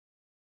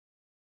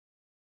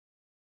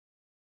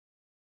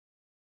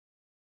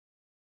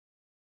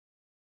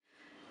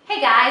Hey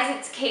guys,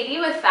 it's Katie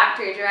with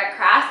Factory Direct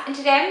Crafts, and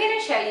today I'm going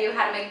to show you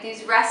how to make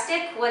these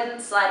rustic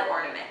wooden sled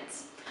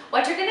ornaments.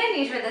 What you're going to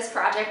need for this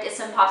project is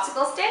some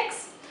popsicle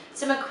sticks,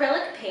 some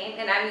acrylic paint,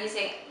 and I'm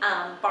using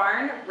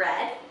Barn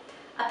Red,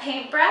 a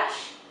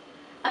paintbrush,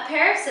 a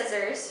pair of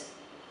scissors,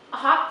 a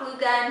hot glue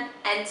gun,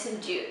 and some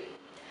jute.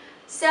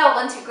 So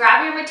once you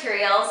grab your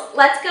materials,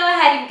 let's go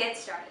ahead and get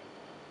started.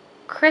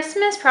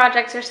 Christmas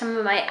projects are some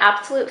of my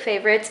absolute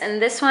favorites,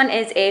 and this one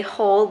is a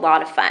whole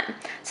lot of fun.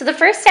 So the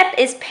first step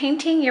is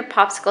painting your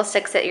popsicle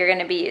sticks that you're going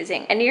to be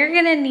using, and you're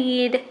going to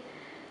need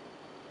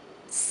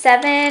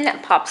 7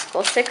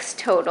 popsicle sticks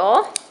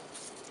total.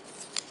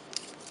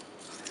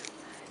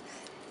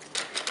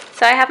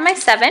 So I have my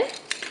 7,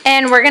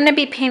 and we're going to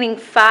be painting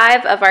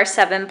 5 of our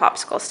 7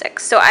 popsicle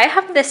sticks. So I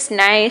have this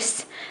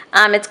nice,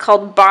 it's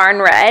called Barn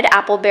Red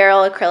apple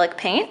barrel acrylic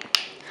paint.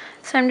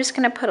 So I'm just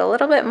going to put a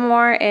little bit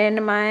more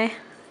in my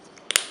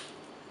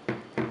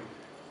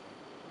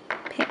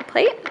paint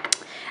plate.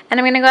 And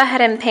I'm going to go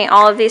ahead and paint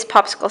all of these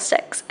popsicle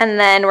sticks. And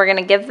then we're going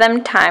to give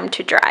them time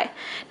to dry.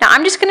 Now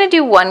I'm just going to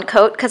do one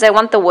coat because I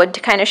want the wood to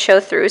kind of show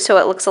through so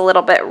it looks a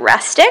little bit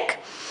rustic.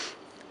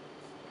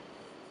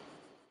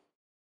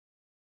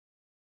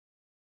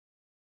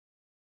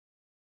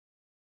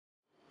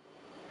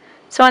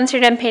 So once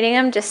you're done painting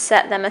them, just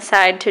set them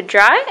aside to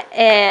dry,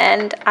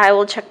 and I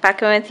will check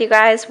back in with you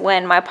guys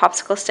when my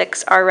popsicle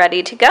sticks are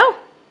ready to go.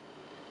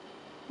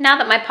 Now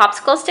that my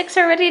popsicle sticks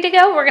are ready to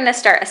go, we're gonna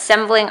start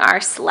assembling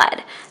our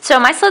sled. So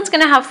my sled's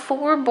gonna have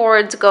 4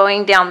 boards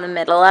going down the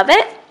middle of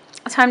it.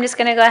 So I'm just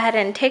gonna go ahead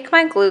and take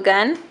my glue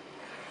gun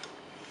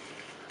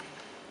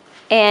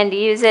and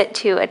use it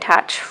to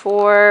attach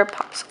 4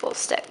 popsicle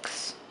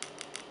sticks.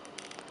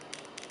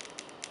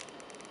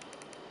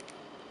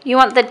 You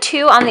want the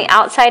 2 on the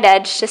outside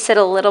edge to sit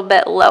a little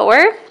bit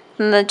lower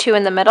than the 2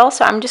 in the middle,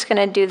 so I'm just going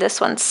to do this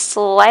one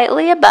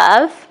slightly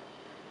above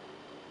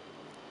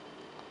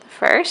the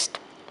first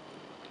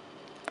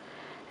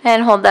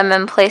and hold them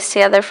in place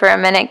together for a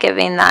minute,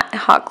 giving that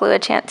hot glue a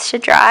chance to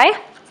dry.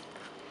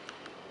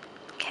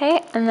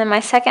 Okay, and then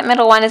my second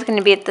middle one is going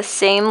to be at the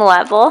same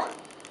level.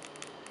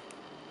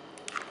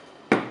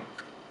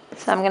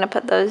 So I'm going to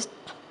put those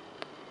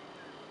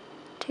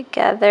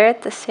together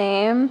at the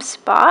same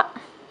spot.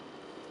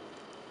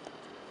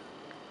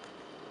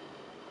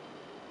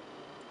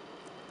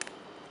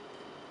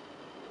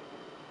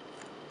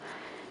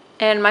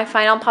 And my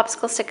final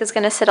popsicle stick is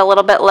going to sit a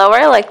little bit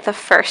lower like the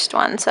first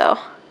one. So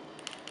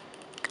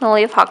I'm going to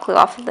leave hot glue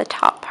off of the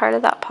top part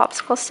of that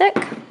popsicle stick.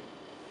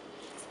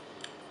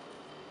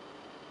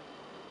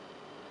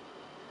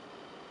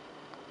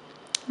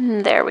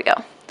 And there we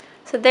go.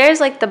 So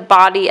there's like the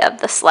body of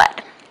the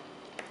sled.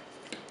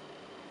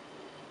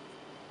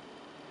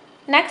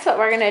 Next, what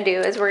we're going to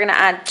do is we're going to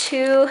add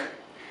 2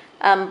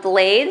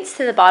 blades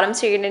to the bottom.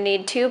 So you're going to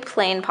need 2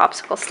 plain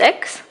popsicle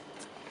sticks.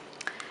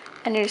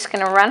 And you're just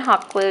going to run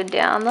hot glue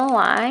down the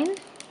line.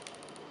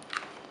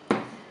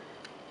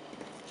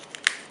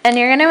 And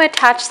you're going to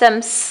attach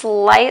them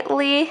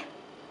slightly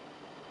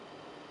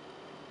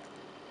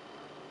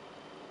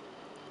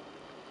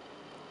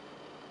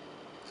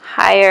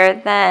higher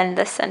than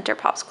the center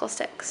popsicle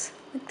sticks,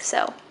 like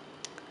so.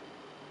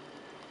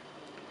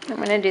 I'm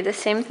going to do the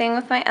same thing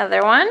with my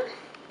other one.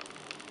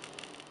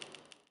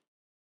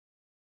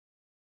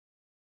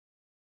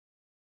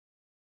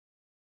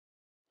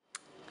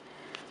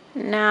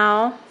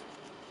 Now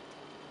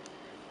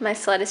my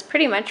sled is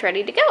pretty much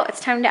ready to go. It's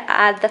time to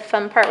add the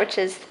fun part, which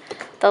is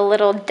the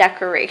little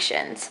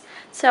decorations.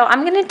 So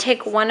I'm going to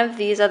take one of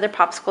these other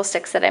popsicle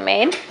sticks that I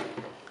made,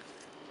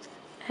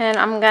 and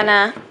I'm going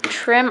to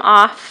trim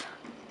off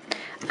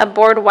a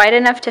board wide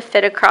enough to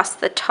fit across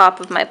the top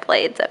of my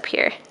blades up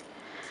here.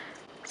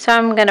 So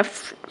I'm going to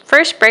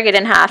first break it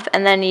in half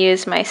and then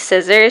use my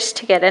scissors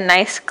to get a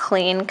nice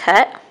clean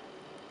cut.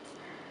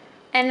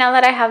 And now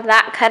that I have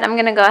that cut, I'm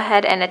going to go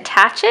ahead and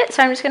attach it.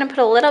 So I'm just going to put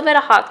a little bit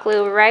of hot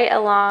glue right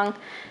along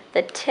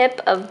the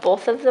tip of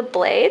both of the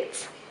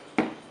blades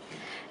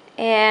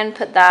and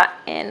put that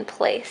in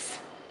place.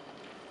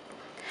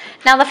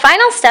 Now the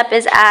final step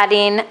is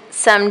adding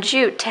some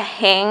jute to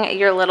hang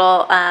your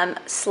little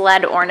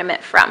sled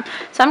ornament from.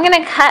 So I'm going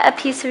to cut a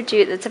piece of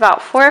jute that's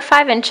about 4 or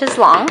 5 inches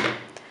long,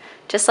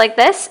 just like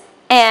this.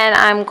 And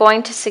I'm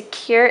going to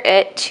secure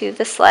it to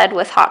the sled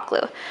with hot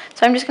glue.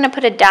 So I'm just going to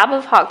put a dab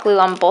of hot glue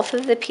on both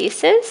of the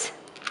pieces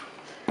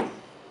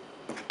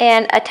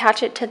and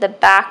attach it to the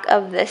back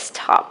of this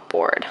top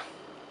board.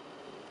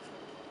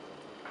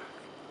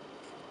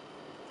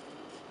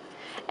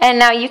 And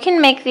now you can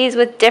make these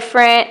with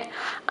different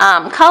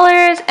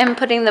colors and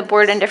putting the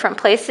board in different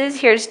places.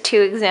 Here's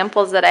 2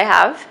 examples that I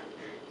have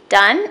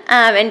done,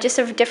 and just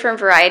a different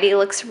variety. It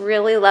looks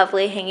really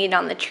lovely hanging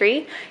on the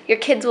tree. Your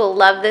kids will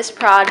love this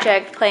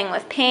project, playing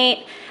with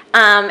paint.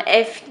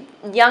 If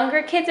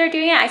younger kids are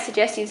doing it, I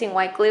suggest using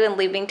white glue and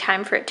leaving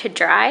time for it to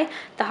dry.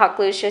 The hot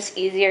glue is just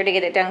easier to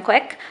get it done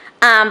quick.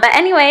 But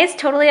anyways,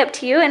 totally up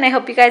to you, and I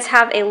hope you guys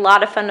have a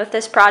lot of fun with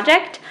this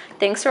project.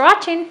 Thanks for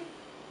watching.